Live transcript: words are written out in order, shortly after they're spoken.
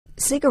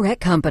Cigarette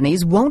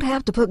companies won't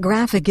have to put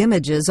graphic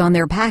images on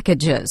their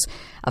packages.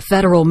 A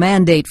federal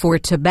mandate for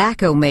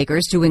tobacco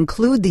makers to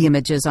include the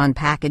images on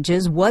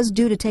packages was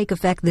due to take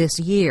effect this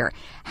year.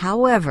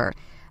 However,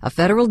 a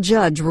federal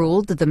judge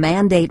ruled that the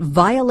mandate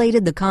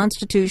violated the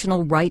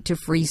constitutional right to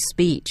free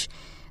speech.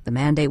 The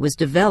mandate was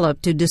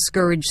developed to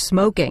discourage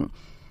smoking.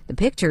 The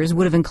pictures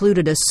would have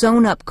included a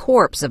sewn-up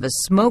corpse of a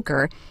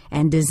smoker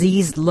and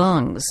diseased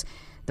lungs.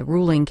 The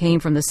ruling came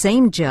from the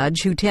same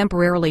judge who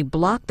temporarily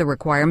blocked the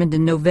requirement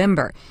in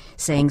November,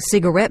 saying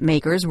cigarette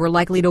makers were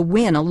likely to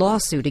win a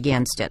lawsuit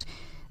against it.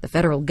 The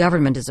federal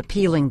government is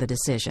appealing the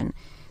decision.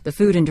 The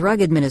Food and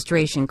Drug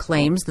Administration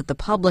claims that the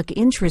public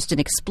interest in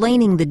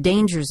explaining the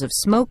dangers of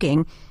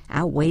smoking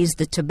outweighs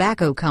the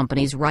tobacco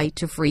company's right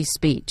to free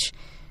speech.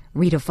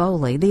 Rita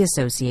Foley, The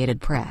Associated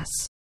Press.